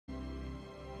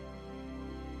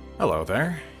Hello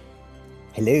there.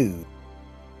 Hello.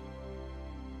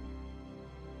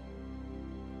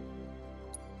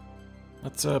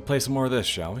 Let's play some more of this,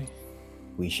 shall we?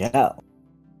 We shall.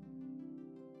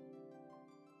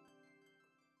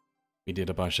 We did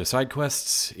a bunch of side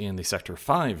quests in the Sector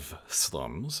 5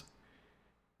 slums,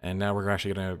 and now we're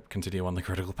actually going to continue on the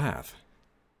critical path.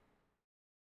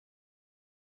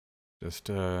 Just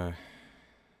get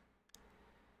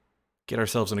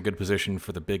ourselves in a good position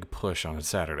for the big push on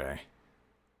Saturday.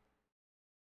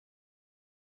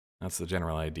 That's the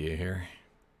general idea here.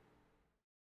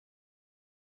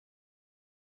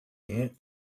 Yeah.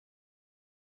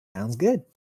 Sounds good.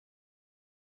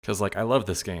 Because, like, I love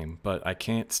this game, but I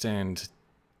can't stand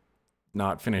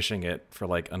not finishing it for,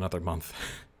 like, another month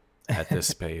at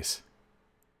this pace.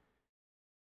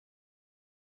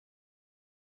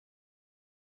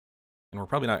 And we're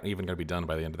probably not even going to be done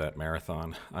by the end of that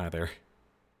marathon, either.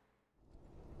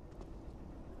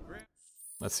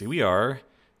 Let's see, we are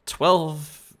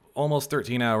 12, almost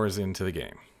 13 hours into the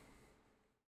game.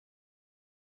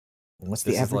 What's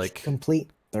the average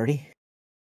complete? 30?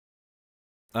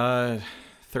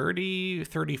 30,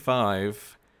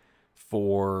 35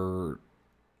 for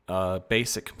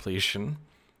basic completion.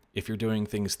 If you're doing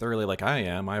things thoroughly like I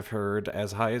am, I've heard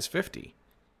as high as 50.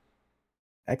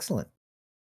 Excellent.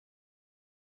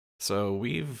 So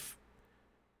we've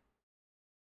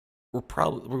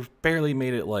barely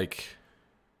made it like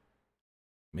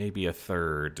maybe a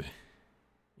third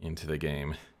into the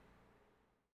game.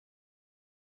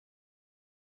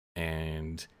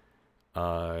 And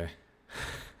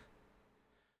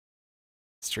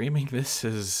streaming this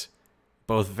is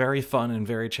both very fun and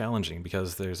very challenging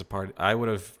because there's a part I would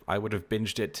have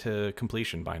binged it to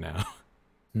completion by now.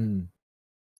 Hmm.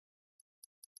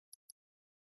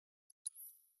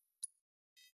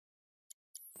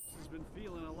 He's been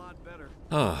feeling a lot better.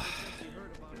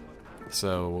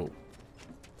 So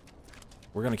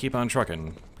we're gonna keep on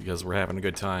trucking because we're having a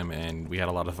good time and we had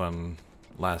a lot of fun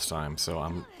last time. So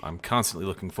I'm constantly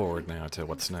looking forward now to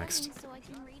what's next.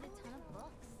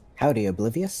 Howdy,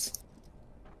 Oblivious.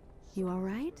 You all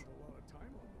right?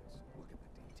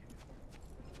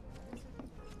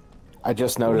 I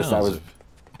just noticed I was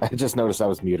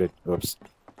muted. Oops.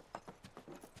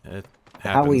 It happens.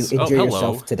 How will you enjoy hello.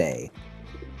 yourself today?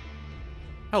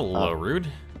 Hello, Rude.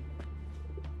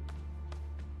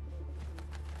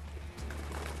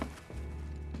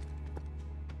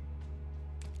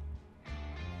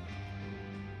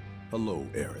 Hello,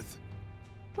 Aerith.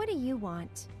 What do you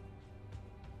want?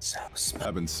 So smart.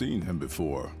 Haven't seen him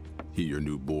before. He your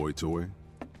new boy toy?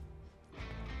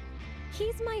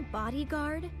 He's my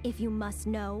bodyguard, if you must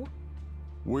know.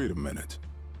 Wait a minute.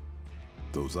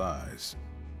 Those eyes.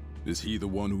 Is he the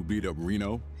one who beat up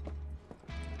Reno?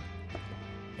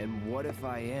 And what if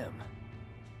I am?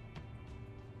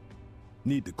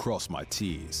 Need to cross my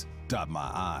T's, dot my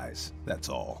I's, that's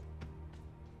all.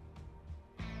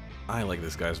 I like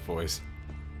this guy's voice.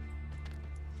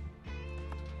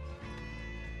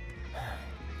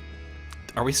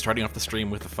 Are we starting off the stream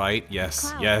with a fight?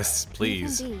 Yes, Cloud, yes, you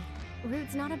please. can be.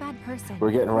 Rude's not a bad person.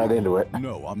 We're getting right into it.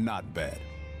 No, I'm not bad.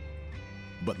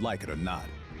 But like it or not,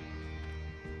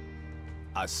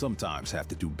 I sometimes have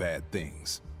to do bad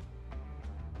things.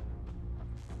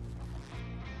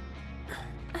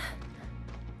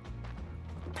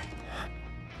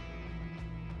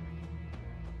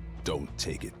 Don't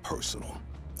take it personal.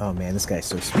 Oh man, this guy's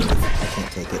so smooth. I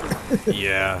can't take it.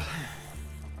 Yeah.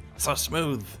 So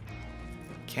smooth.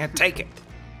 Can't take it.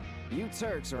 You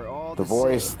Turks are all The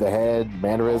voice, same. the head,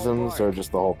 mannerisms, or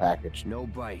just the whole package? No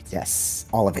bite. Yes,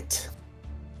 all of it.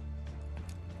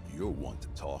 You're one to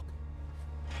talk.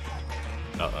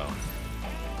 Uh-oh.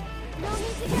 No need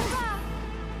to give up!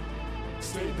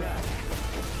 Stay back.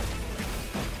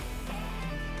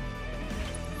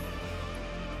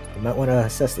 You might want to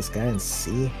assess this guy and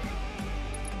see.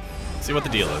 See what the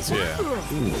deal is, yeah.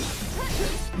 Ooh.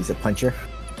 He's a puncher.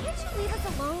 Can't you leave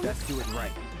us alone? Let's do it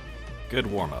right. Good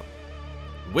warm-up.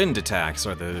 Wind attacks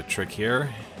are the trick here.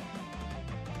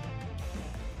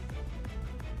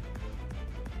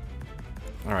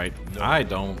 Alright, I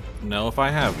don't know if I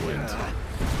have wind.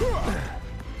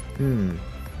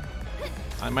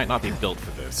 I might not be built for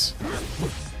this.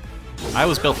 I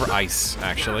was built for ice,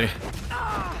 actually.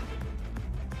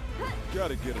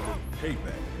 Gotta get a little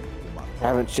payback.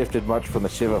 Haven't shifted much from the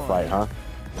Shiva fight, huh?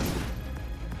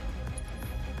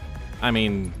 I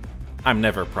mean, I'm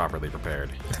never properly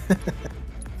prepared.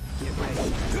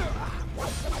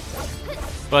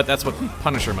 But that's what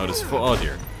Punisher mode is for. Oh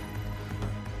dear.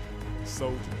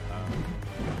 Soldier,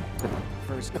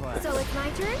 First class. So it's my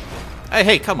turn?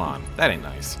 Hey, come on. That ain't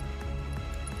nice.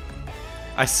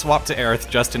 I swapped to Aerith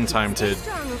just in time to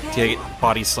get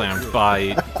body slammed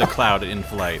by the cloud in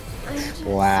flight. I'm just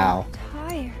Wow. so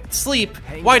tired. Sleep!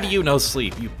 Why do you know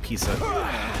sleep, you piece of...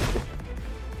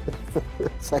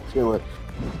 It's actually.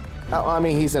 I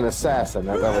mean, he's an assassin.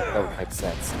 That would make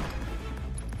sense.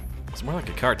 It's more like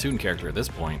a cartoon character at this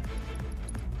point.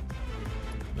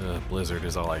 Blizzard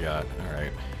is all I got.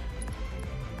 Alright.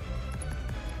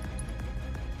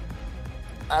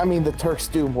 I mean, the Turks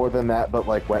do more than that, but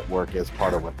like wet work is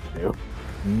part of what they do.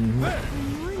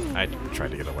 I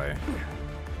tried to get away.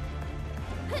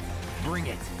 Bring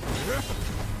it.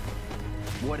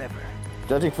 Whatever.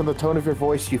 Judging from the tone of your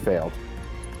voice, you failed.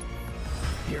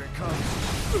 Here it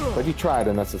comes. But you tried,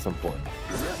 and that's what's important.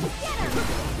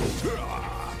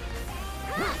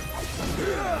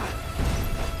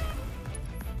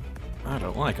 I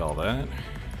don't like all that.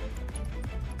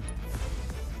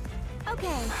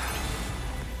 Okay.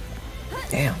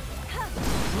 Damn.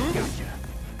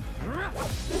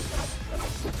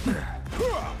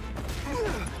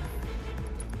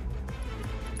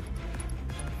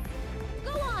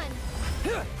 Go on.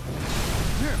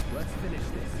 Let's finish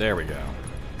this. There we go.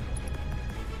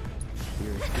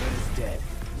 You're as good as dead.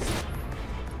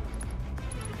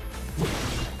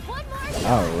 One more shot.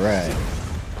 All right.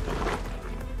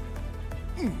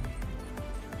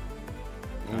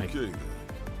 Okay then.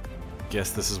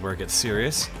 Guess this is where it gets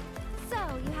serious. So,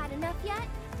 you had enough yet?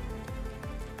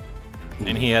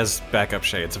 And he has backup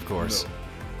shades, of course.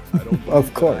 I don't Of believe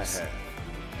that course. I have.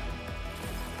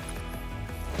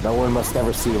 No one must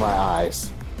ever see my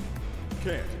eyes.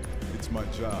 Can't. It's my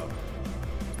job.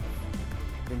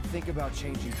 Then think about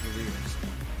changing careers.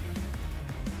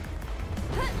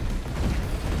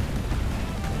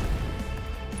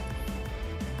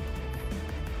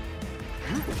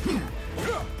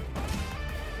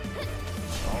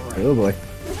 Oh boy.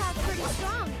 That's pretty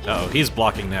strong. Uh oh, he's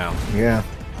blocking now. Yeah.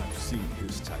 I've seen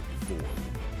his type before.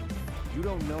 You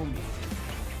don't know me.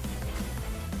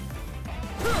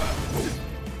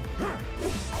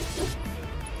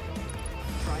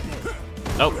 Try this.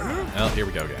 Oh, well, here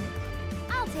we go again.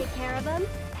 I'll take care of him.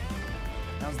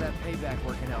 How's that payback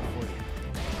working out for you?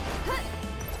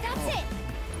 That's it.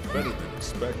 Better than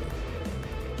expected.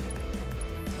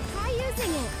 Try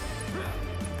using it.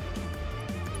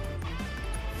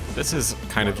 This is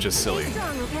kind of just silly. Stay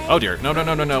strong, okay? Oh dear, no, no,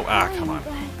 no, no, no. Ah, come on.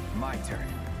 My turn.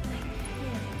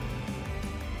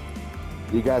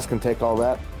 You guys can take all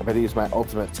that. I better use my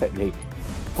ultimate technique.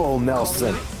 Full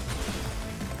Nelson.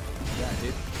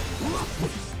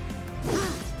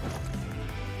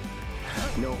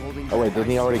 No holding Oh wait, back.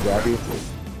 didn't he already grab you?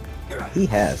 He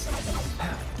has.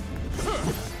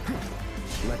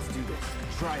 Let's do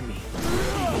this. Try me.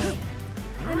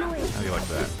 How do you like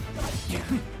that?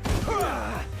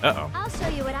 Uh-oh. I'll show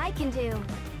you what I can do.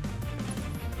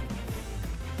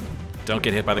 Don't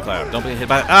get hit by the cloud. Don't get hit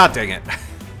by... Ah, dang it.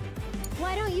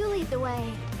 Why don't you lead the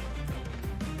way?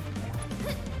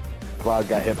 Cloud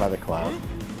got hit by the cloud.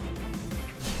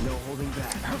 No holding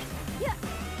back.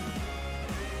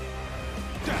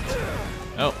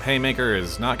 Oh, Haymaker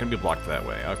is not going to be blocked that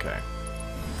way. Okay.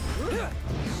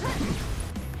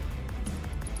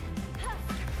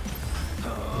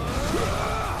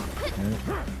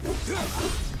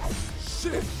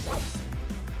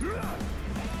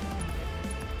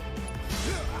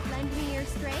 Lend me your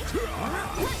strength.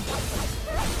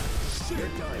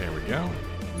 There we go.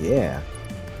 Yeah.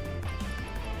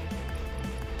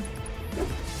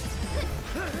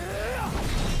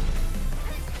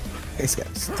 He's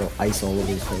got still ice all over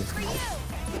his face.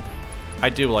 I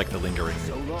do like the lingering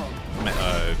So long.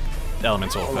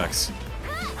 elemental effects.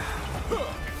 One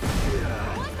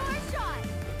more shot.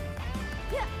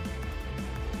 Yeah.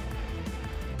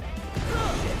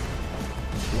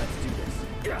 Let's do this.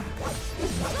 Go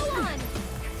on.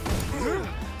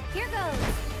 Here goes.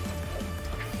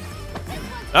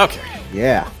 Okay.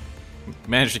 Yeah.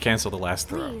 Managed to cancel the last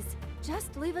throw. Please,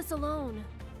 just leave us alone.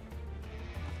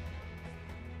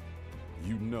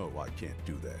 You know I can't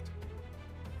do that.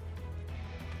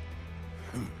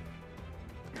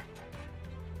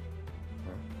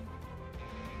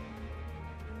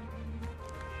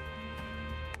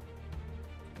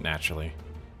 Naturally.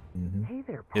 Hey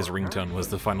there, His partner. ringtone was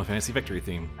the Final Fantasy Victory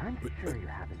theme. I'm sure you're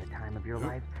having the time of your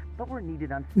life, but we're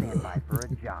needed on standby for a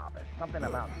job. Something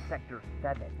about Sector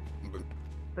 7.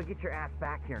 So get your ass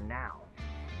back here now.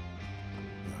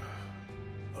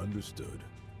 Understood.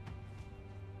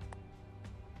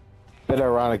 Bit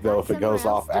ironic though if it Somewhere goes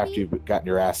else off to after be? you've gotten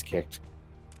your ass kicked.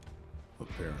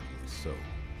 Apparently so.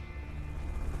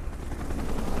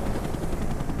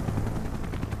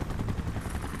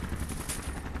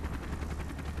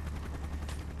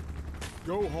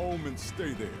 Go home and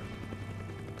stay there.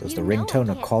 Does You the know I ringtone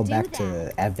a can't callback do to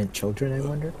that. Advent Children, I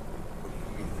wonder?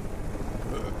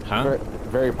 Huh?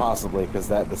 Very possibly, because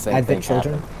that the same Advent thing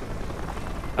Children? happened.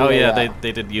 Oh yeah, Yeah.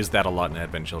 they did use that a lot in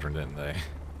Advent Children, didn't they?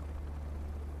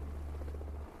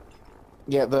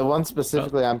 Yeah, the one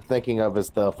specifically I'm thinking of is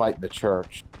the fight in the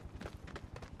church.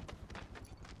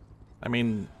 I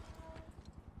mean,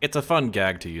 it's a fun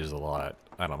gag to use a lot.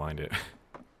 I don't mind it.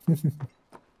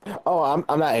 Oh,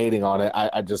 I'm not hating on it.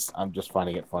 I'm just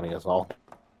finding it funny as all.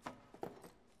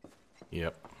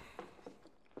 Yep.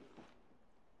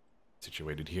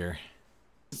 Situated here.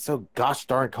 It's so gosh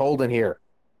darn cold in here.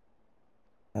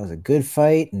 That was a good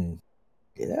fight, and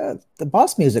yeah, the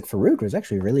boss music for Ruger is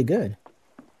actually really good.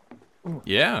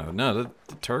 Yeah, no, the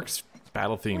Turks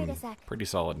battle Wait theme a sec. pretty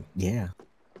solid. Yeah.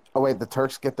 Oh wait, the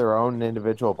Turks get their own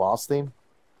individual boss theme?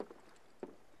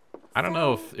 I don't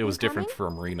know if it was you different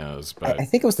coming? from Reno's, I but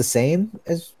think it was the same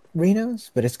as Reno's,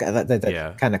 but it's got that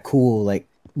Yeah. kind of cool, like,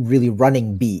 really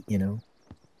running beat, you know?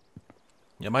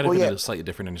 it might have Well, been yeah. a slightly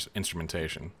different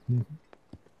instrumentation.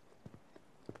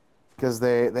 Because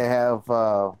they have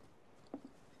the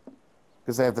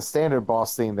standard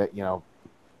boss theme that, you know,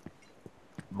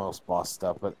 most boss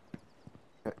stuff, but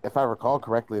if I recall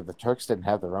correctly, the Turks didn't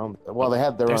have their own. Well, they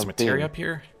had their There's own materia theme. up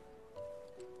here.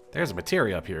 There's a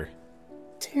materia up here.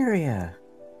 Teria.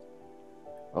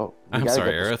 Oh, we I'm gotta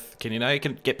sorry, get this- Aerith. Can I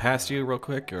get past you real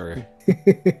quick, or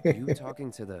You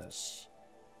talking to the...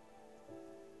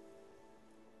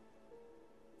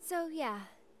 So yeah,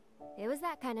 it was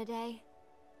that kind of day.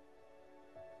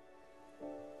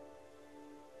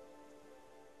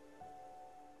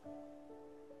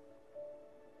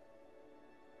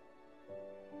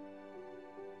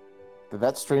 Did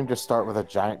that stream just start with a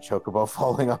giant chocobo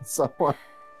falling on someone?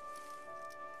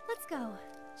 Let's go.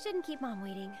 Shouldn't keep Mom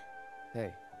waiting.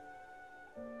 Hey,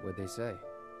 what'd they say?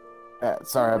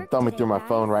 Sorry, I'm work thumbing today, through my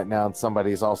phone guys. right now, and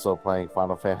somebody's also playing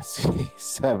Final Fantasy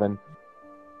VII.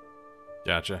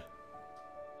 gotcha?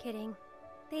 Kidding.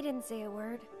 They didn't say a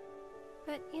word.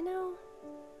 But, you know...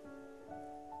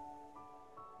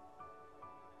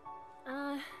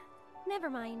 never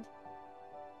mind.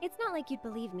 It's not like you'd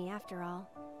believe me after all.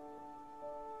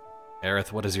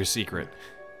 Aerith, what is your secret?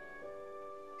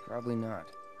 Probably not.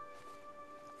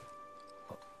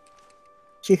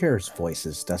 She hears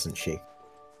voices, doesn't she?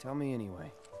 Tell me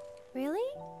anyway.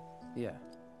 Really? Yeah.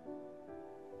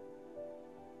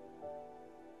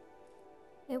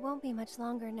 It won't be much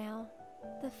longer now.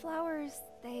 The flowers,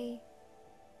 they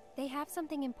have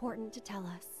something important to tell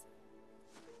us.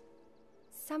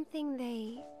 Something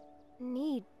they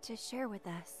need to share with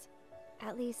us.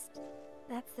 At least,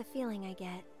 that's the feeling I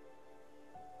get.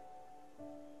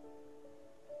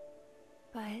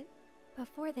 But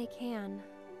before they can,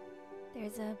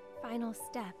 there's a final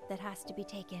step that has to be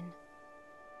taken.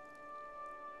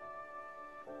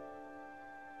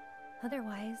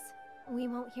 Otherwise, we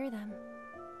won't hear them.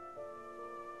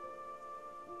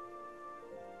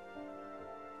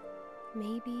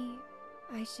 Maybe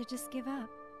I should just give up.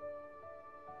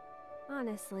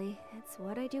 Honestly, it's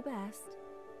what I do best.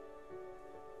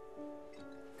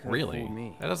 Could've Really? fooled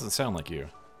me. That doesn't sound like you.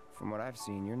 From what I've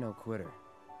seen, you're no quitter.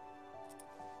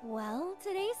 Well,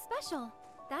 today's special.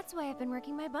 That's why I've been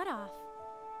working my butt off.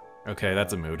 Okay,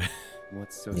 that's a mood.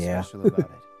 What's so Yeah. special about it?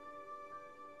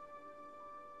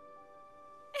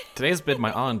 Today's been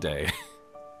my on day.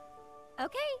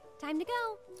 Okay, time to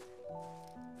go.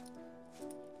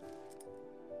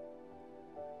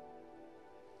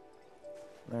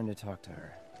 Learn to talk to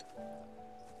her.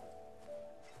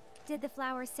 Did the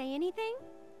flowers say anything?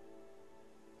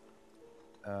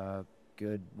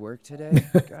 Good work today,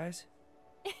 guys?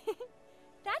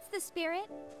 That's the spirit.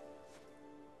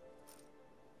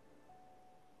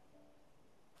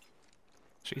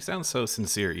 She sounds so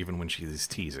sincere even when she's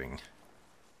teasing.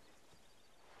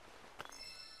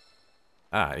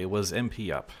 Ah, it was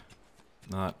MP up.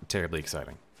 Not terribly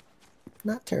exciting.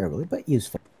 Not terribly, but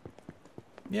useful.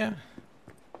 Yeah.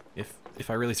 If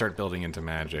I really start building into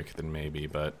magic, then maybe,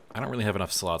 but I don't really have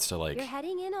enough slots to, like, You're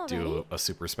heading in already? do a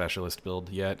super specialist build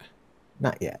yet.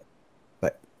 Not yet.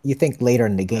 But you think later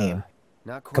in the game,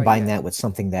 Not quite combine yet. that with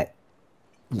something that,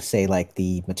 say, like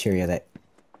the materia that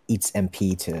eats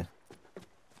MP to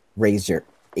raise your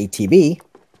ATB.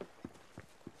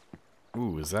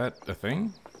 Ooh, is that a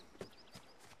thing?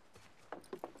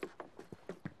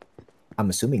 I'm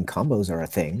assuming combos are a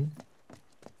thing.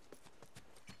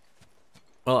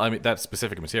 Well, I mean, that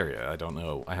specific materia, I don't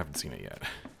know. I haven't seen it yet.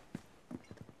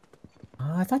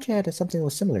 I thought you had something that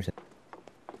was similar to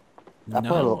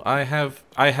No, I have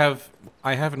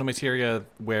I have a materia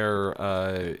where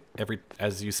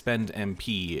as you spend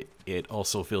MP, it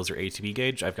also fills your ATB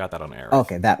gauge. I've got that on Aerith.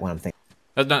 Okay, that one I'm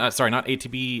thinking. Sorry, not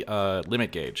ATB,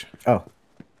 limit gauge. Oh,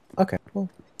 okay. Well,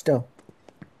 still.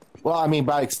 Well, I mean,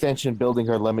 by extension, building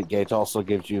her limit gauge also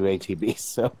gives you ATB,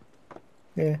 so...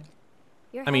 Yeah.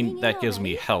 You're I mean, heading in that gives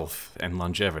me already? health and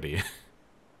longevity.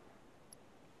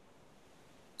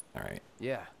 Alright.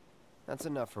 Yeah, that's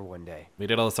enough for one day. We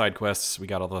did all the side quests, we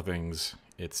got all the things.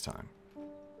 It's time.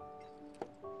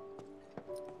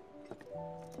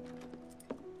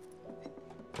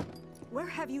 Where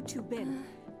have you two been?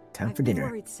 Time I've for been dinner.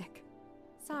 worried sick.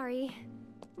 Sorry.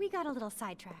 We got a little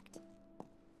sidetracked.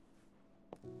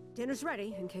 Dinner's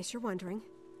ready, in case you're wondering.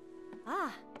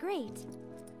 Ah, great.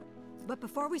 But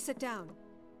before we sit down,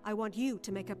 I want you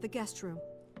to make up the guest room.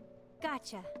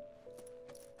 Gotcha.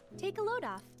 Take a load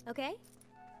off, okay?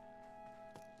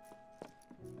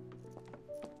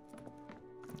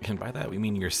 And by that we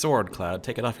mean your sword, Cloud.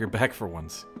 Take it off your back for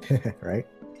once. Right?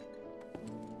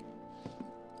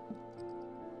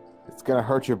 It's gonna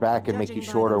hurt your back and make Judging you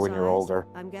by shorter those when you're eyes, older.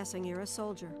 I'm guessing you're a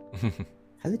soldier.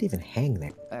 How's it even hang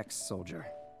there? Ex-soldier.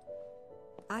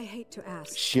 I hate to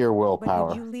ask, Sheer but willpower.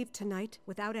 would you leave tonight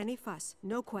without any fuss,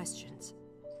 no questions?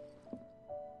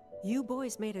 You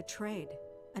boys made a trade,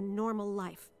 a normal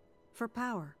life, for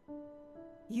power.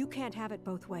 You can't have it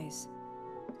both ways.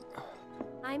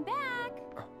 I'm back.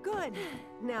 Good.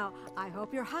 Now, I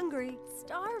hope you're hungry.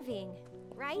 Starving,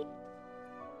 right?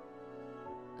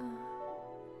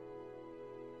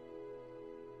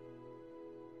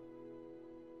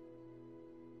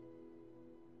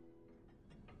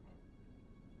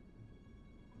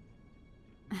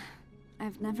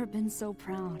 I've never been so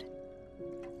proud.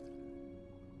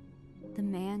 The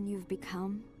man you've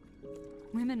become.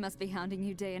 Women must be hounding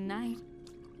you day and night.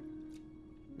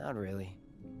 Not really.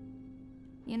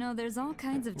 You know, there's all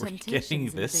kinds of We're temptations getting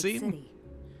in this the big scene? city.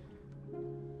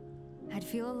 I'd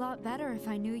feel a lot better if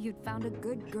I knew you'd found a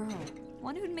good girl.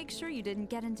 One who'd make sure you didn't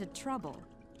get into trouble.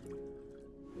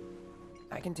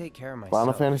 I can take care of myself.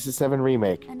 Final Fantasy VII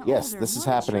Remake. An Yes, older, this is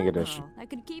more happening mature edition. girl that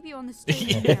could keep you on the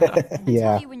straight and narrow and Yeah.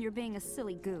 tell you when you're being a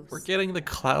silly goose. We're getting the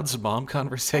Cloud's mom That's the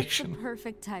conversation.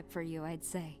 perfect type for you, I'd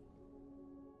say.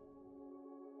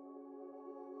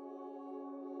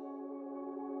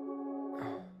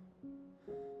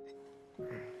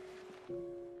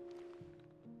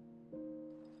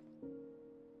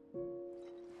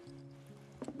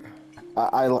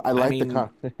 I like mean-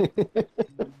 the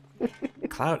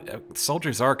Cloud,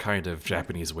 soldiers are kind of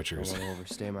Japanese I witchers. don't want to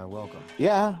overstay my welcome.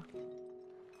 Yeah.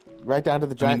 Right down to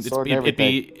the I mean, giant sword and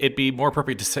everything. it'd be more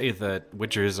appropriate to say that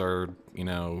witchers are, you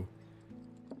know,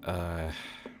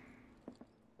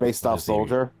 Based what off is the-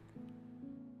 Soldier.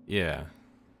 yeah.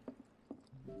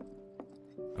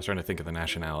 I was trying to think of the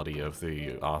nationality of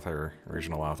the author,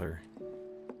 original author.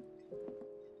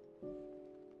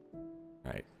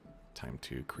 Right, time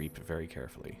to creep very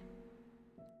carefully.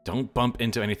 Don't bump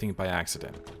into anything by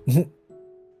accident.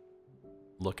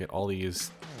 Look at all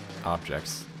these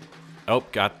objects. Oh,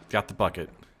 got the bucket.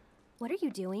 What are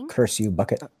you doing? Curse you,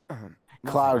 bucket.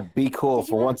 Cloud, be cool Did you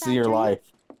for have a once in bad your dream? life.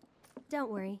 Don't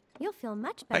worry, you'll feel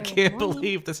much better. I in the can't morning,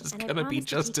 believe this is and I gonna be promise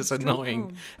to just take you as straight annoying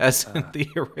home. as in the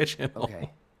original. Okay.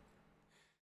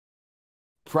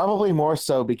 Probably more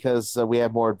so because we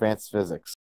have more advanced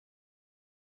physics.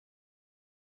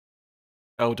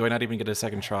 Oh, do I not even get a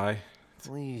second try?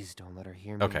 Please don't let her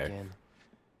hear me Okay. again.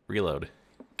 Reload.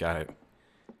 Got it.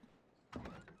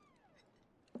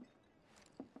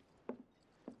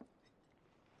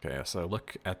 Okay, so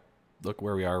look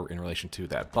where we are in relation to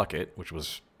that bucket, which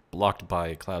was blocked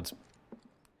by Cloud's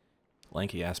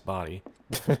lanky ass body.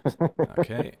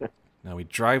 Okay. Now we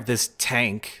drive this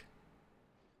tank.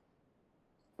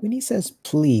 When he says,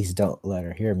 "Please don't let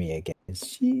her hear me again," is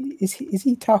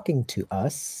he talking to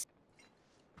us?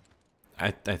 I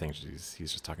think he's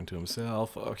just talking to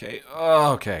himself. Okay.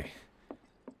 Oh, okay.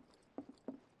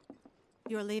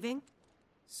 You're leaving?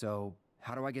 So,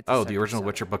 how do I get to Oh, the Sector original 7?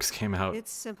 Witcher books came out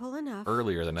It's simple enough.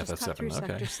 earlier than Just cut through FF7. Okay.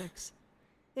 Sector 6.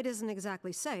 It isn't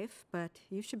exactly safe, but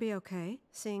you should be okay,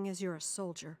 seeing as you're a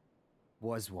soldier.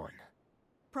 Was one.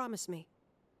 Promise me,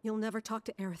 you'll never talk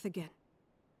to Aerith again.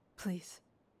 Please.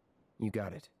 You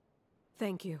got it.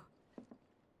 Thank you.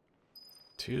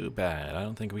 Too bad. I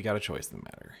don't think we got a choice in the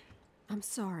matter. I'm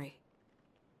sorry.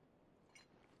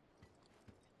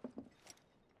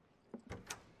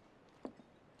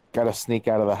 Gotta sneak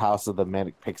out of the house of the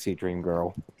manic pixie dream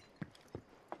girl.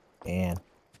 And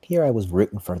here I was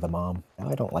rooting for the mom. Now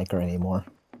I don't like her anymore.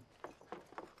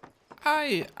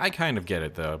 I kind of get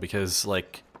it though, because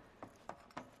like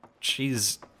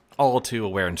she's all too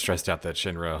aware and stressed out that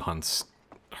Shinra hunts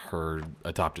her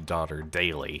adopted daughter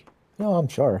daily. No, I'm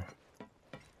sure.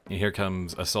 And here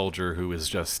comes a soldier who is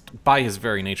just, by his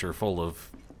very nature, full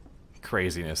of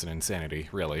craziness and insanity,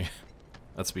 really.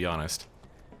 Let's be honest.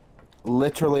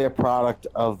 Literally a product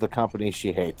of the company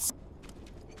she hates.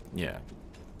 Yeah.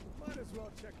 Might as well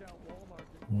check out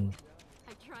Walmart.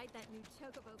 I tried that new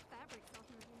chocobo fabric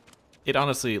softener. It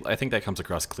honestly, I think that comes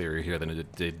across clearer here than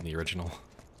it did in the original.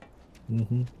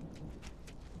 Mm-hmm.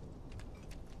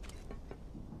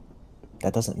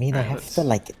 That doesn't mean I Alright, have to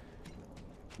like it.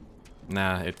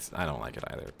 Nah, I don't like it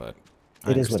either, but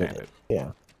It is what it understand is.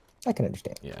 Yeah, I can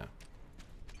understand. Yeah.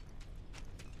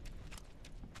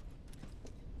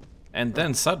 And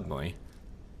then suddenly...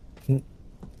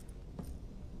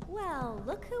 Well,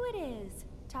 look who it is.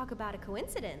 Talk about a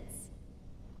coincidence.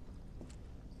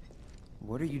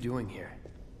 What are you doing here?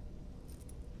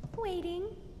 Waiting.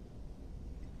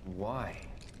 Why?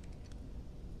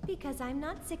 Because I'm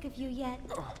not sick of you yet.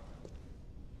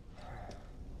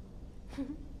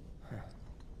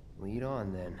 Lead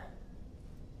on, then.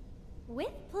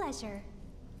 With pleasure.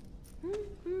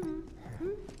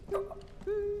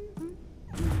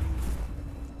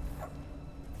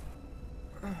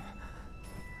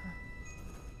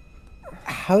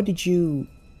 How did you...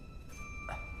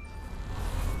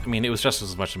 I mean, it was just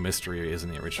as much a mystery as in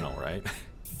the original, right?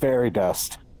 Fairy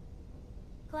dust.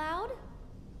 Cloud?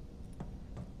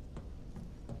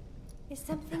 Is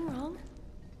something wrong?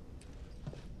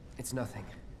 It's nothing.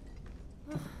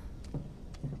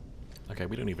 Okay,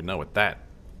 we don't even know what that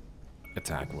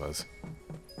attack was.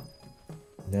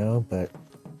 No, but...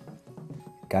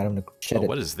 Got him to shed Oh, it.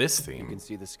 what is this You theme? can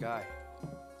see the sky.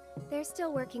 They're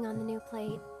still working on the new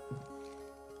plate.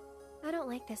 I don't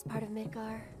like this part of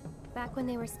Midgar. Back when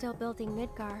they were still building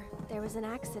Midgar, there was an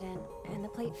accident, and the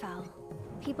plate fell.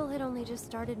 People had only just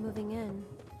started moving in,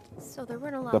 so there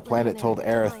weren't a lot The living planet there told at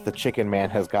the Aerith time. the chicken man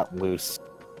has gotten loose.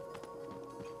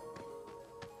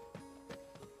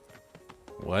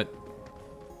 What?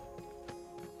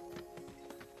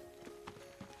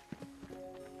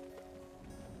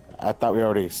 I thought we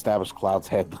already established Cloud's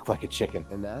head looked like a chicken.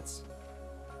 And that's?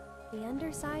 The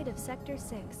underside of Sector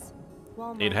 6.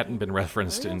 Walmart. It hadn't been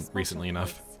referenced Real in special recently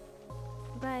enough. place.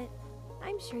 But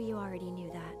I'm sure you already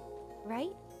knew that,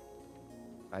 right?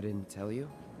 I didn't tell you?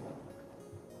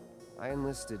 I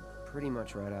enlisted pretty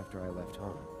much right after I left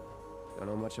home. Don't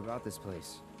know much about this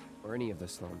place, or any of the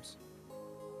slums.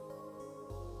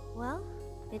 Well,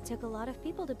 it took a lot of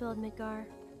people to build Midgar,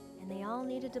 and they all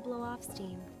needed to blow off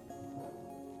steam.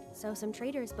 So some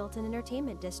traders built an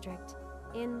entertainment district.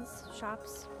 Inns,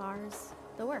 shops, bars,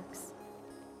 the works.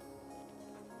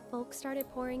 Folks started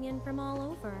pouring in from all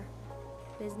over.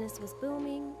 Business was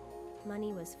booming,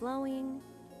 money was flowing,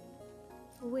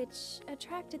 which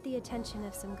attracted the attention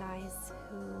of some guys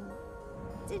who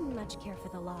didn't much care for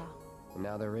the law. And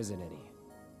now there isn't any.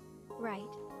 Right.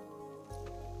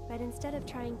 But instead of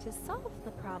trying to solve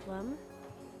the problem,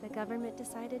 the government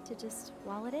decided to just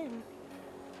wall it in.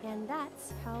 And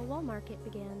that's how Wall Market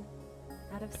began.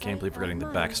 Out of I can't believe we're getting the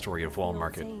backstory of Wall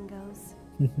Market. Goes.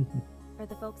 For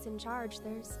the folks in charge,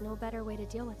 there's no better way to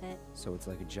deal with it. So it's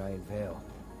like a giant veil.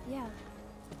 Yeah.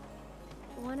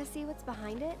 Want to see what's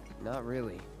behind it? Not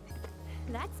really.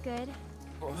 That's good.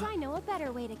 'Cause I know a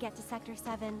better way to get to Sector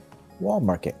 7. Wall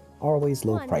Market. Always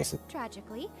low One, prices.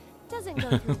 tragically, doesn't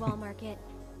go through Wall Market.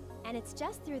 And it's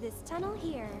just through this tunnel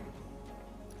here.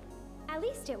 At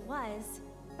least it was,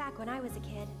 back when I was a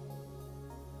kid.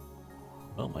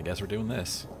 Well, I guess we're doing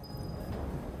this.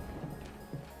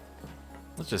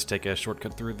 Let's just take a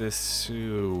shortcut through this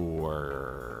sewer.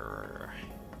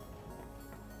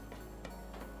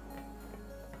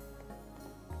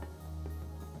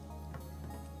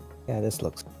 Yeah, this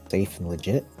looks safe and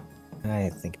legit. I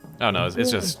think... Oh no,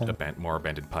 it's just more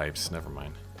abandoned pipes. Never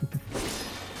mind.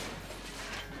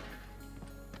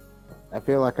 I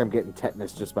feel like I'm getting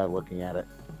tetanus just by looking at it.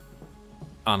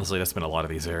 Honestly, that's been a lot of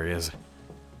these areas.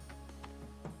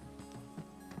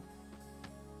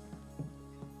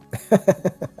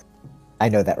 I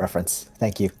know that reference.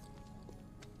 Thank you.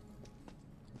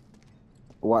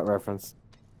 What reference?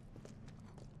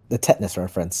 The tetanus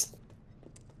reference.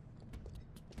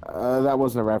 That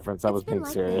wasn't a reference. I It's was been being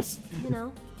like serious. this, you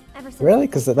know, ever since Really? we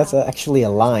Because moved that's out. actually a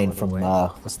line from,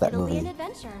 what's that It'll be an movie?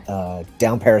 adventure.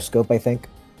 Down Periscope, I think.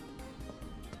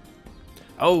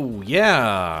 Oh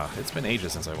yeah, it's been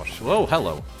ages since I watched. Whoa,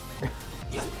 hello.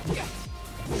 Yeah,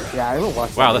 I haven't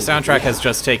watched. Wow, that the movie. soundtrack has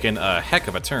just taken a heck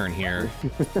of a turn here.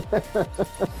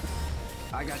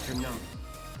 I got your number.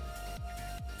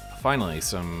 Finally,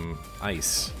 some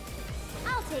ice.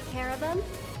 I'll take care of them.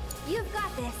 You've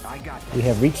got this. I got We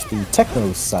have reached the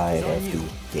techno side of the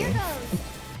Here game. goes.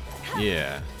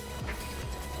 Yeah.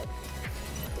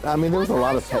 I mean, there was a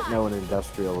lot of techno and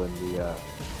industrial in the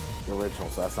original,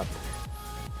 so that's not.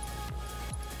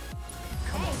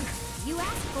 Hey, you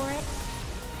asked for it.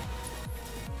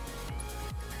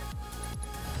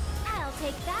 I'll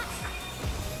take that.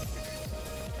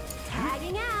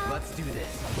 Tagging out. Let's do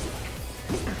this.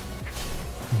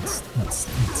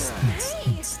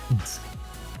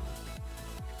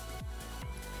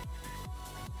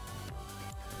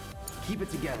 Keep it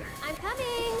together. I'm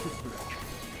coming.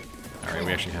 Alright,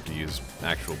 we actually have to use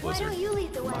actual Why Blizzard. don't you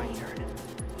lead the way? My turn.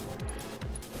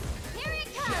 Here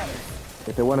it comes.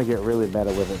 If they want to get really meta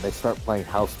with it, they start playing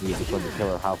house music when the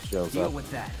killer house shows Deal up. with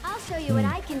that. I'll show you what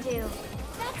I can do.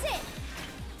 That's it.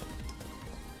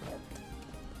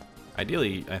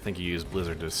 Ideally, I think you use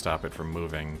Blizzard to stop it from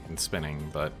moving and spinning,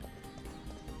 but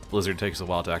Blizzard takes a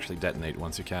while to actually detonate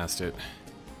once you cast it.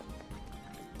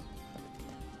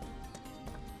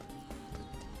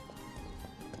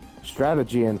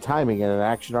 Strategy and timing in an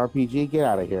action RPG, get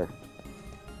out of here.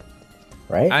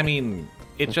 Right? I mean,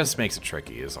 it just makes it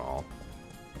tricky is all.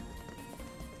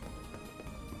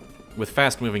 With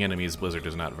fast-moving enemies, Blizzard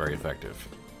is not very effective.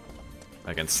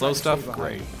 Against slow stuff,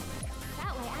 great.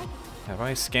 That way I Have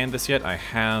I scanned this yet? I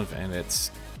have, and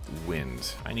it's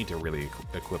wind. I need to really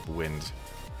equip wind.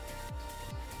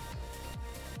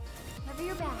 cover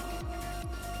your back.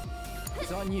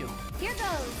 It's on you. Here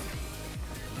goes.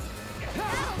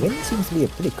 Wind seems to be a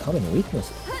pretty common weakness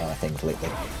things lately.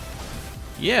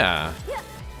 Yeah.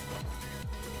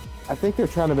 I think they're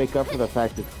trying to make up for the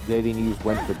fact that they didn't use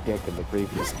wind for dick in the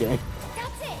previous game.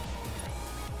 That's it.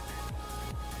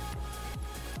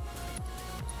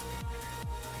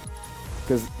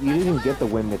 Because you didn't get the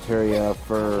wind materia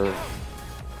for...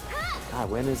 God,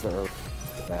 when is the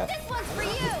Earth? That? This one's for you.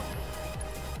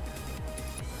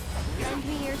 Lend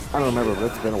me your I don't remember,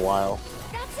 but it's been a while.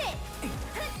 That's it.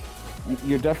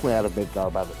 You're definitely out of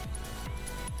Midgar by the...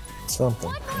 Something.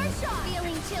 One more shot.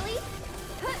 Feeling chilly?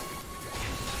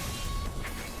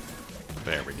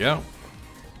 There we go.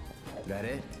 That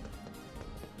it?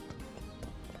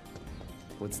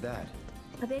 What's that?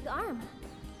 A big arm.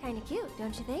 Kinda cute,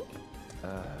 don't you think?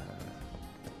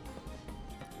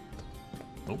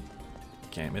 Oh,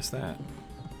 can't miss that.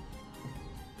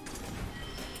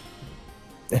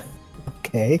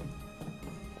 Okay.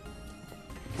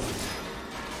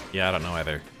 Yeah, I don't know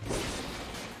either.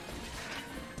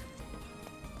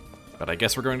 But I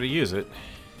guess we're going to use it.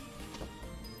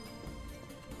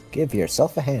 Give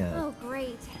yourself a hand. Oh,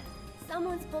 great.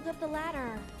 Someone's pulled up the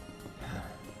ladder.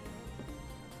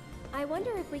 I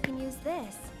wonder if we can use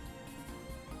this.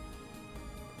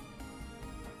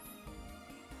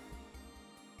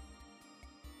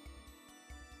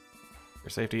 For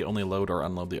safety, only load or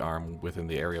unload the arm within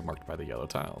the area marked by the yellow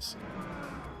tiles.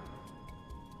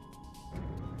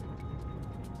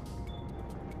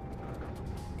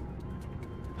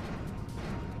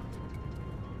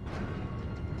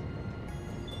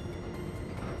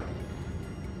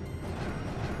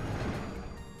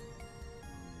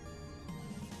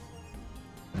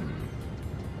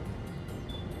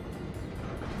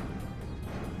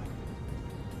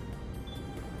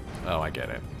 Oh, I get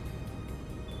it.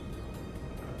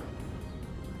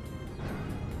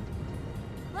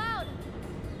 Cloud!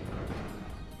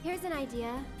 Here's an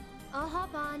idea. I'll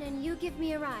hop on and you give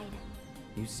me a ride.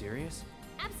 You serious?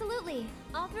 Absolutely.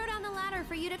 I'll throw down the ladder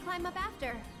for you to climb up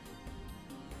after.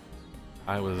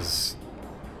 I was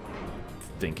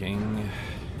thinking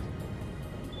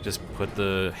just put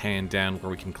the hand down where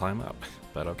we can climb up,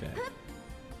 but okay.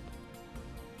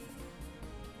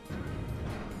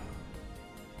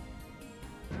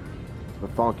 The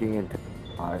funky and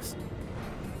eyes.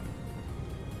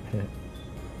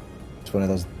 It's one of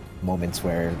those moments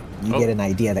where you get an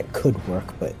idea that could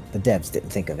work, but the devs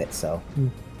didn't think of it, so.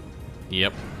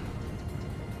 Yep.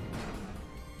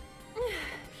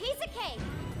 Piece of cake.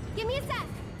 Give me a sec.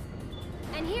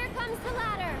 And here comes the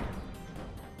ladder.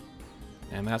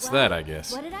 And that's Well, that, I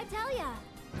guess. What did I tell ya?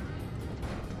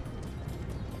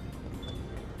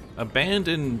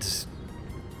 Abandoned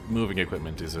moving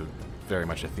equipment is very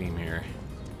much a theme here.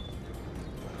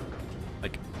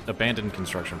 Like, abandoned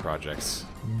construction projects.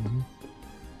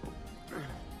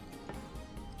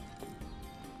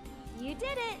 You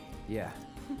did it. Yeah.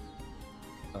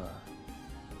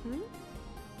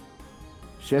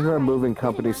 Shinra Moving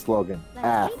Company slogan.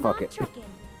 Let's keep Fuck on it. trucking.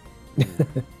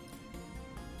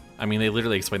 I mean, they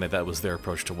literally explained that that was their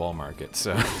approach to wall market,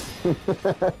 so...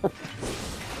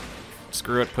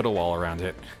 Screw it, put a wall around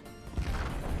it.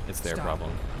 It's their Stop.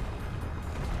 problem.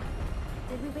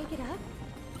 Did we wake it up?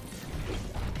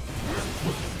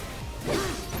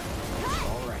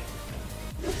 All right.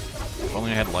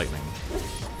 only I had lightning.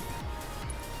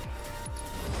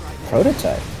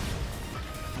 Prototype.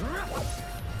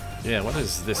 Yeah, what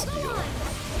is this deal?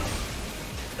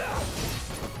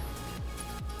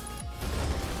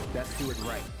 Best do it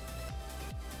right.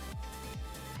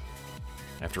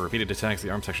 After repeated attacks,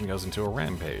 the arm section goes into a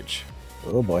rampage.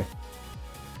 Oh boy.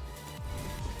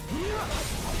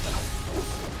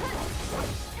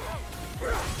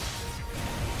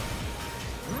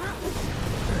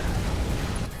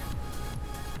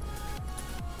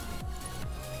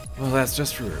 Well, that's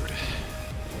just rude.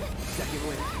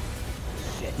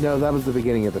 No, that was the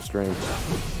beginning of the stream.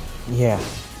 Yeah.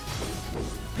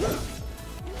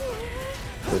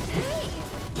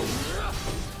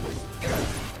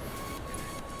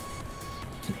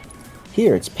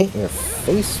 Here, it's paint your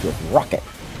face with rocket.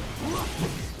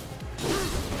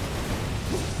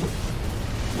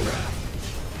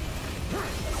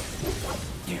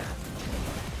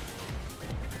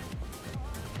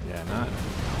 Yeah, not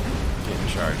getting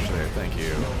charged there, thank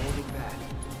you.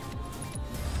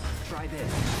 Try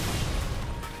this.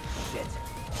 Shit.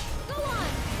 Go on!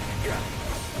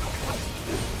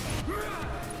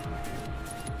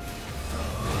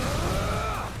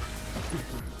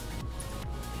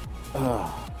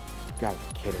 Oh, God,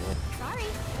 kidding me. Sorry.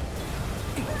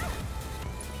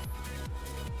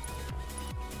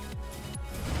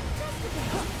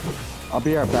 I'll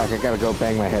be right back. I gotta go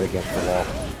bang my head against the wall.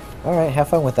 Alright, have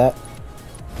fun with that.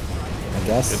 I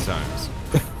guess. Good times.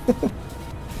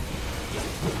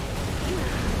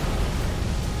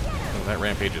 Oh, that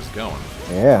rampage is going.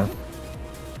 Yeah.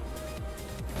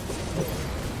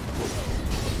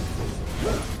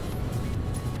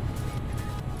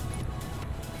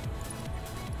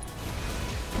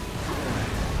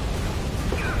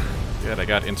 Good, I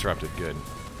got interrupted. Good.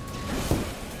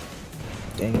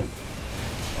 Dang it.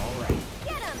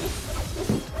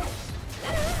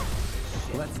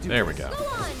 There we go.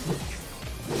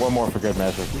 One more for good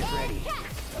measure. This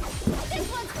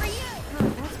one's for you! Oh,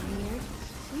 that's weird.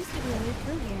 Used to be a new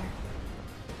crew here.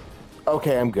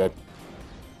 Okay, I'm good.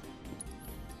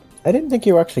 I didn't think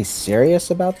you were actually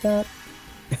serious about that.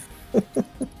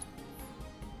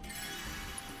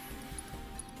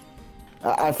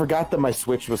 I forgot that my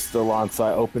Switch was still on, so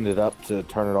I opened it up to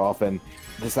turn it off, and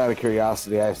just out of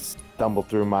curiosity, I stumbled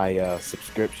through my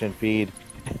subscription feed,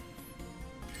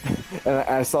 and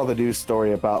I saw the news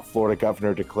story about Florida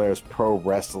governor declares pro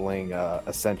wrestling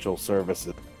essential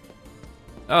services.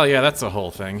 Oh yeah, that's a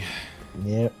whole thing.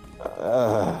 Yep.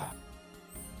 Alright,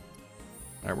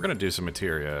 we're gonna do some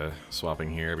materia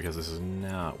swapping here because this is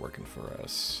not working for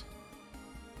us.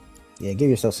 Yeah, give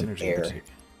yourself some Synergy air. mate-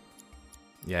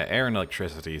 Yeah, air and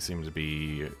electricity seem to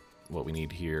be what we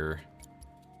need here.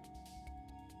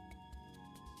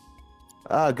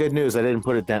 Good news, I didn't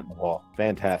put a dent in the wall.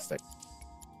 Fantastic.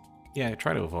 Yeah,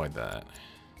 try to avoid that.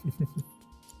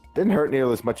 Didn't hurt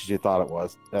nearly as much as you thought it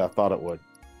was. Thought it would.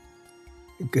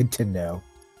 Good to know.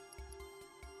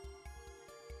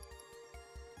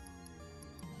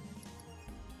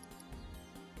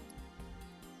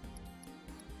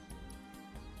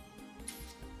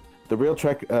 The real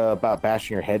trick about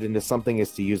bashing your head into something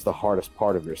is to use the hardest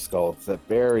part of your skull. It's the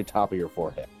very top of your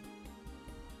forehead.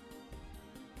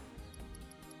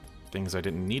 Things I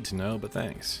didn't need to know, but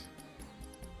thanks.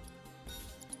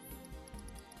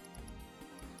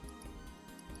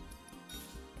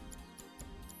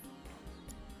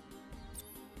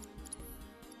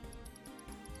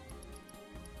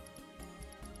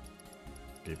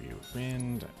 Give you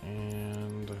wind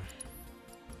and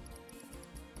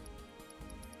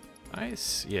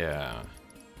ice, yeah.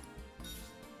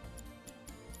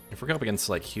 If we're going up against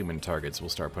like human targets, we'll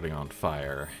start putting on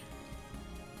fire.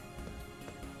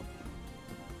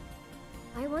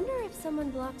 I wonder if someone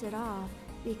blocked it off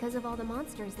because of all the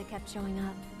monsters that kept showing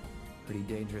up. Pretty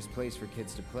dangerous place for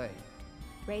kids to play.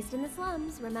 Raised in the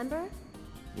slums, remember?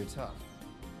 You're tough.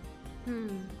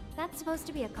 That's supposed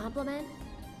to be a compliment?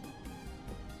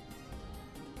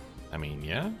 I mean,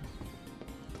 yeah.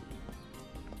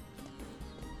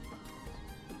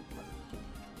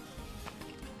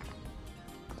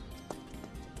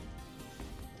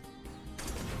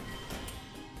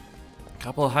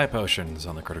 Couple of high potions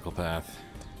on the critical path.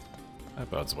 That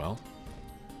bodes well.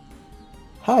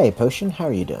 Hi, Potion. How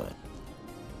are you doing?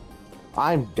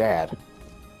 I'm Dad.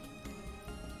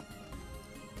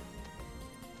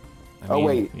 I Oh, mean,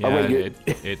 wait. yeah, Oh, wait,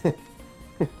 it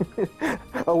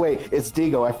Oh wait, it's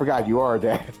Digo. I forgot you are a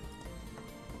dad.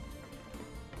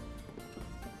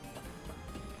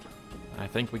 I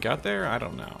think we got there? I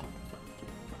don't know.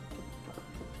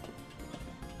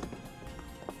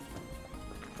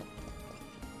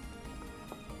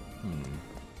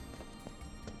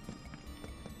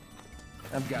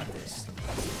 I've got this.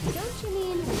 Don't you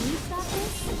mean we've got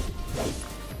this?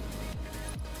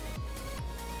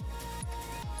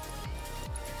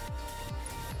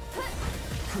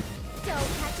 Don't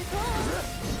catch a cold.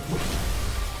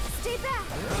 Stay back.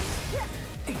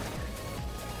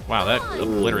 Wow, that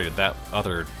obliterated that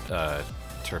other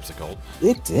terpsichore.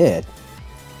 It did.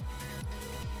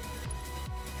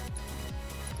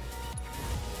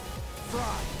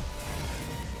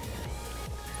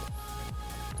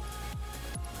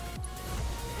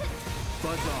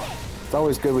 It's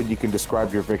always good when you can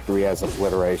describe your victory as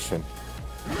obliteration.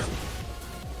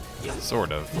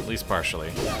 Sort of, at least partially.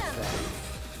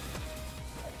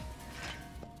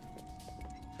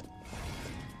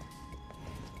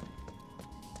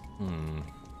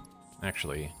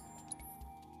 Actually,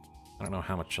 I don't know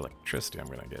how much electricity I'm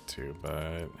gonna get to,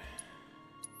 but...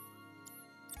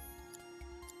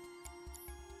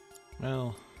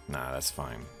 Well, nah, that's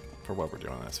fine. For what we're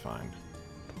doing, that's fine.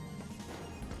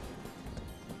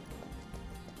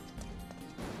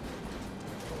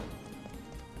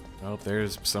 Oh,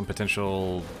 there's some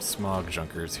potential smog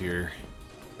junkers here.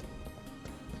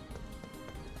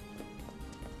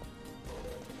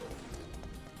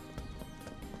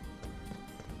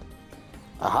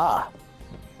 Aha!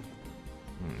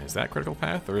 Is that critical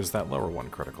path, or is that lower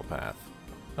one critical path?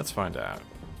 Let's find out.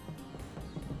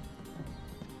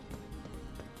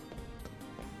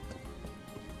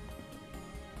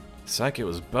 Psych, it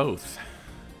was both.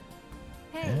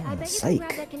 Hey, I bet you psych. can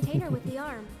grab that container with the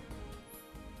arm.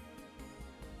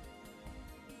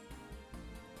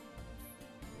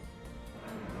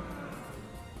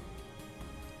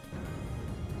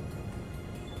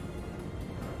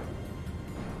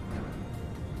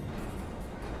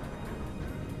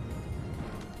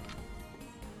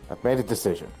 I've made a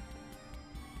decision.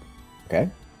 Okay.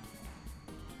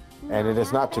 And it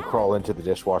is not to bad. crawl into the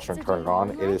dishwasher and So turn do it you on,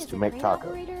 work it is as to a make crane taco.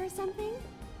 operator or something?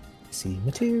 See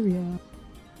materia.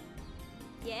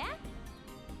 Yeah?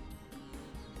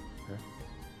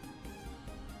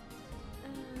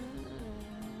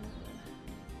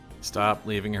 Stop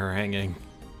leaving her hanging.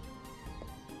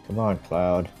 Come on,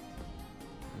 Cloud.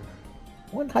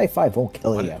 One high five won't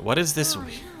kill you. What is this? Oh, no.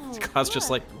 God's just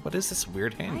Look. like, what is this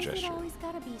weird hand Why is it gesture? always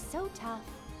gotta be so tough?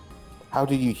 How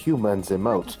do you humans Lucky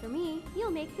emote? for me, you'll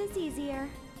make this easier.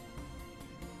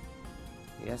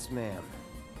 Yes, ma'am.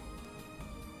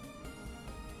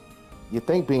 You'd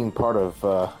think being part of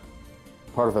a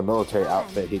military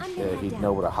outfit, I'm gonna head he'd down.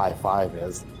 know what a high five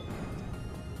is.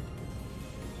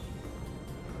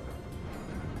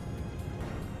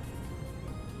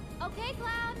 Okay,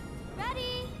 Cloud,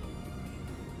 ready?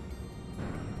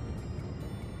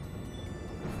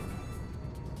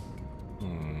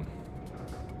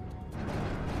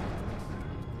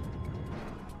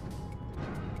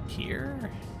 Here?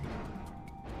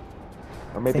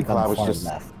 Or I maybe think on Cloud the was far just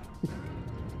left.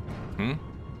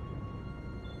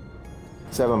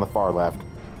 set on the far left.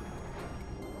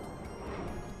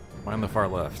 Why on the far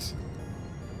left?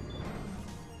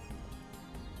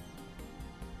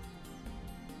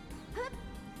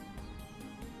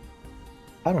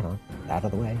 I don't know. Out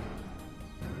of the way.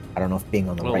 I don't know if being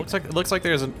on the Well, right. it looks like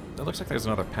there's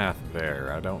another path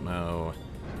there. I don't know,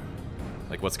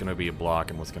 like what's gonna be a block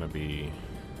and what's gonna be.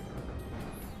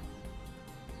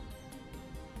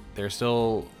 There's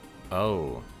still,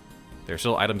 there's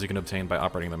still items you can obtain by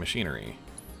operating the machinery.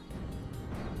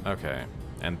 Okay,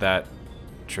 and that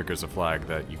triggers a flag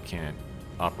that you can't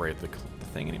operate the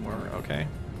thing anymore. Okay.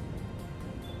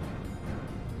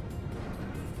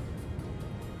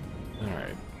 All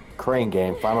right. Crane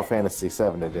game, Final Fantasy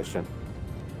VII edition.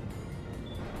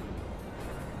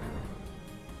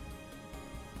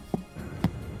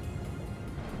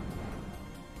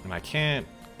 And I can't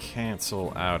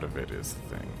cancel out of it is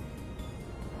the thing.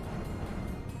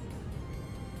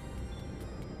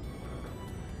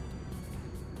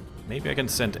 Maybe I can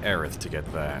send Aerith to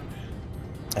get that.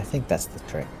 I think that's the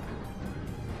trick.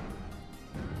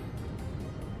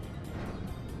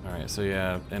 Alright, so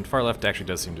yeah, and far left actually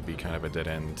does seem to be kind of a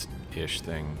dead-end-ish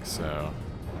thing, so...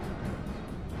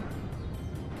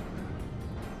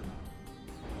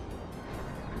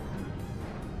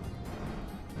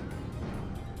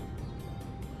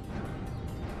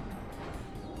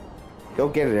 Go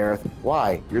get it, Aerith.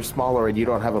 Why? You're smaller and you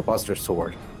don't have a Buster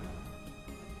Sword.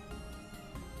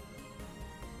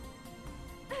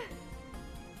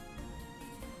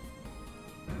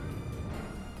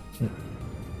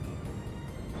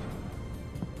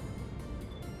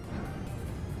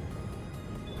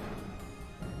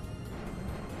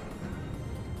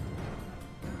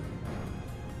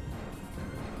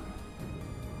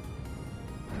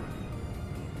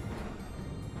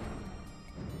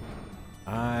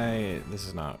 this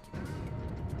is not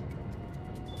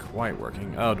quite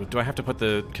working. Oh, do I have to put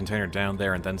the container down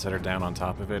there and then set her down on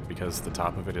top of it because the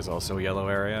top of it is also a yellow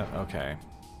area? Okay.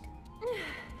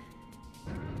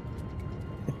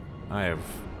 I have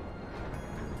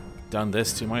done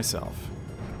this to myself.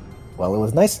 Well, it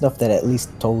was nice enough that it at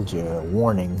least told you a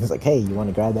warning. It's like, hey, you want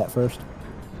to grab that first?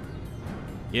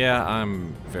 Yeah,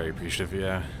 I'm very appreciative,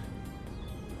 yeah.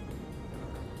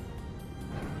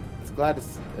 It's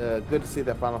good to see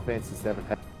that Final Fantasy VII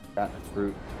has gotten its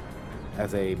root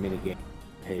as a minigame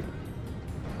haven.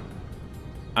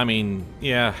 I mean,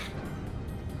 yeah.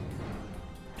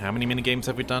 How many minigames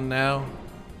have we done now?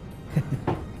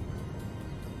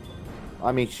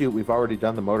 I mean, shoot, we've already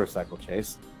done the motorcycle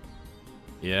chase.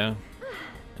 Yeah.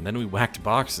 And then we whacked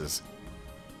boxes.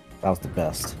 That was the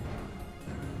best.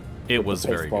 It was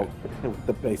very good. With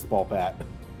the baseball bat.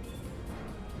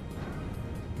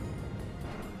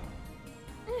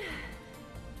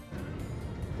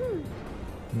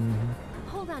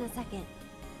 Hold on a second.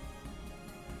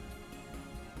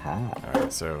 Ah.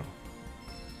 Alright, so...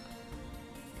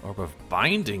 Orb of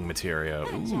Binding Materia.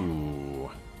 Ooh.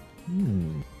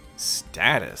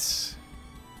 Status.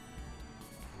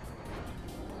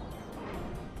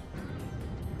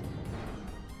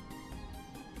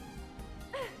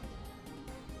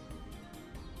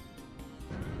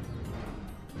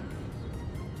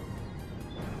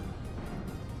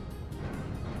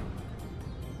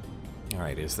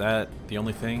 Alright, is that the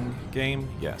only thing, game?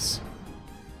 Yes.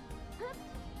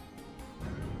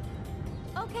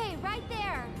 Okay, right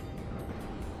there.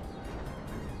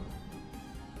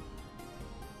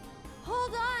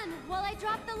 Hold on while I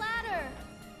drop the ladder.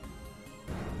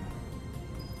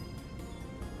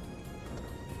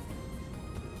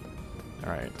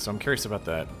 Alright, so I'm curious about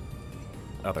that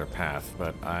other path,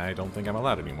 but I don't think I'm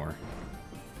allowed anymore.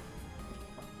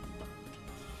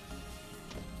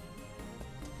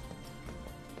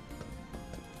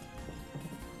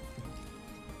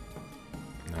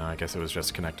 No, I guess it was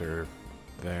just connector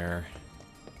there.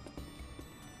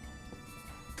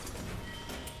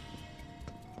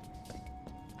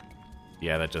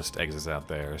 Yeah, that just exits out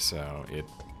there, so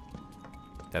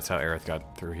that's how Aerith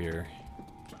got through here.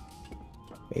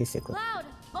 Basically. Cloud,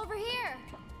 over here.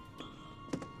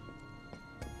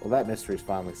 Well, that mystery's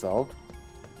finally solved.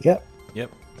 Yep.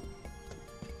 Yep.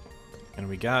 And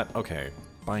we got, okay,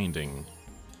 binding.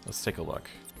 Let's take a look.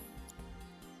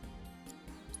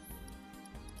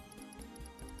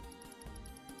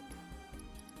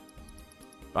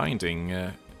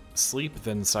 Binding, sleep,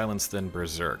 then silence, then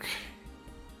berserk.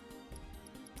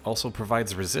 Also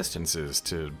provides resistances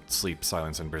to sleep,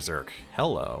 silence, and berserk.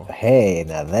 Hello. Hey,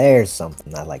 now there's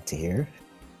something I like to hear.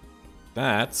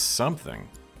 That's something.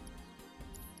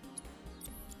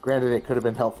 Granted, it could have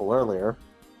been helpful earlier.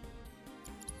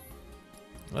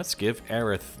 Let's give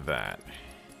Aerith that.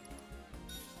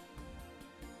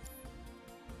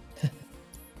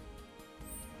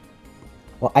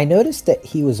 Well, I noticed that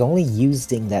he was only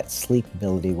using that sleep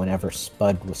ability whenever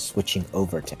Spud was switching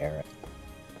over to Aerith.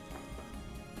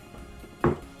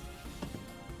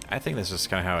 I think this is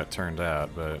kind of how it turned out,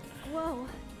 but... Whoa,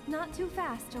 not too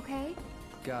fast, okay?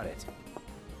 Got it.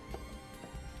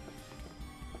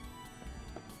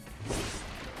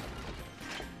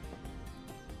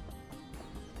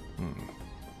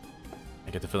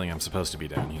 I get the feeling I'm supposed to be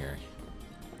down here.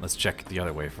 Let's check the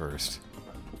other way first.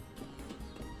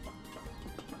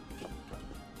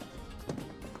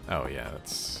 Oh yeah,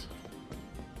 that's...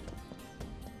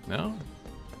 No?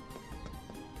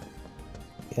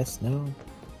 Yes, no.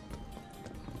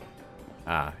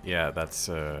 Ah, yeah, that's,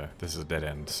 this is a dead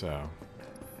end, so...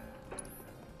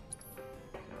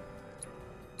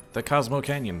 The Cosmo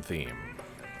Canyon theme.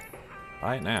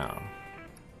 Buy it now.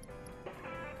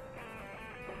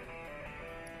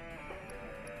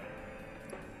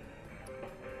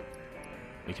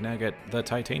 You can now get the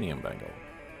titanium bangle.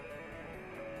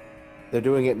 They're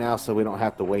doing it now so we don't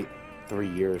have to wait 3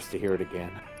 years to hear it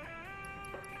again.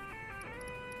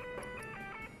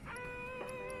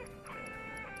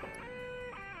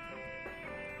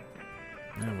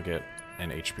 Now we'll get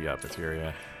an HP up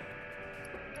materia.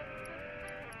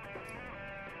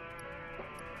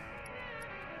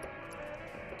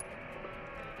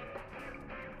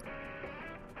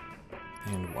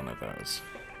 And one of those.